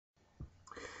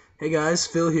Hey guys,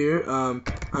 Phil here. I'm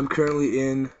currently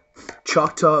in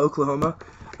Choctaw, Oklahoma.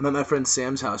 I'm at my friend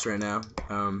Sam's house right now.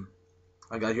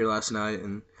 I got here last night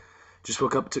and just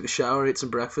woke up, took a shower, ate some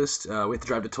breakfast. We have to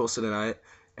drive to Tulsa tonight,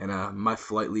 and my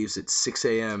flight leaves at 6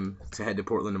 a.m. to head to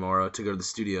Portland tomorrow to go to the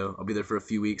studio. I'll be there for a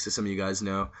few weeks, as some of you guys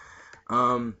know.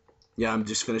 Um, yeah, I'm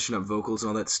just finishing up vocals and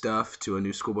all that stuff to a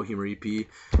new Schoolboy Humor EP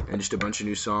and just a bunch of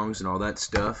new songs and all that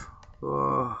stuff.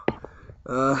 Oh.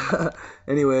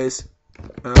 Anyways.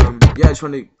 Yeah, I just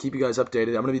wanted to keep you guys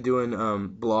updated. I'm gonna be doing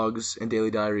blogs and daily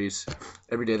diaries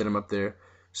every day that I'm up there.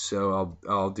 So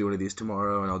I'll do one of these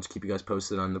tomorrow, and I'll just keep you guys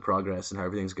posted on the progress and how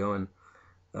everything's going.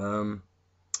 Um,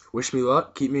 Wish me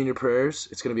luck. Keep me in your prayers.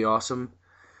 It's gonna be awesome.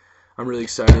 I'm really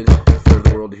excited for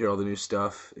the world to hear all the new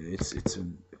stuff. It's a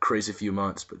crazy few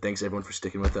months, but thanks everyone for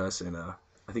sticking with us, and I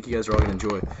think you guys are all gonna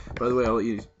enjoy. By the way, I'll let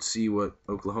you see what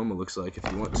Oklahoma looks like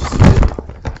if you want to see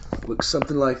it. Looks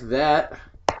something like that.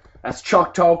 That's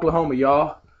Choctaw, Oklahoma,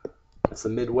 y'all. That's the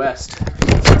Midwest.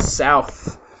 That's the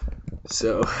South.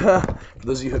 So, for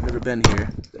those of you who have never been here,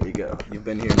 there you go. You've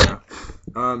been here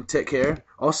now. Take care.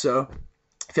 Also,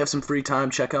 if you have some free time,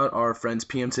 check out our friends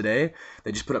PM Today.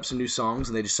 They just put up some new songs,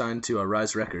 and they just signed to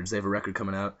Rise Records. They have a record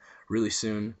coming out really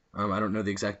soon. I don't know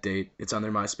the exact date. It's on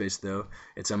their MySpace, though.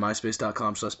 It's on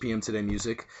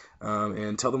myspace.com/PMTodayMusic.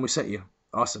 And tell them we sent you.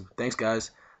 Awesome. Thanks, guys.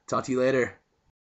 Talk to you later.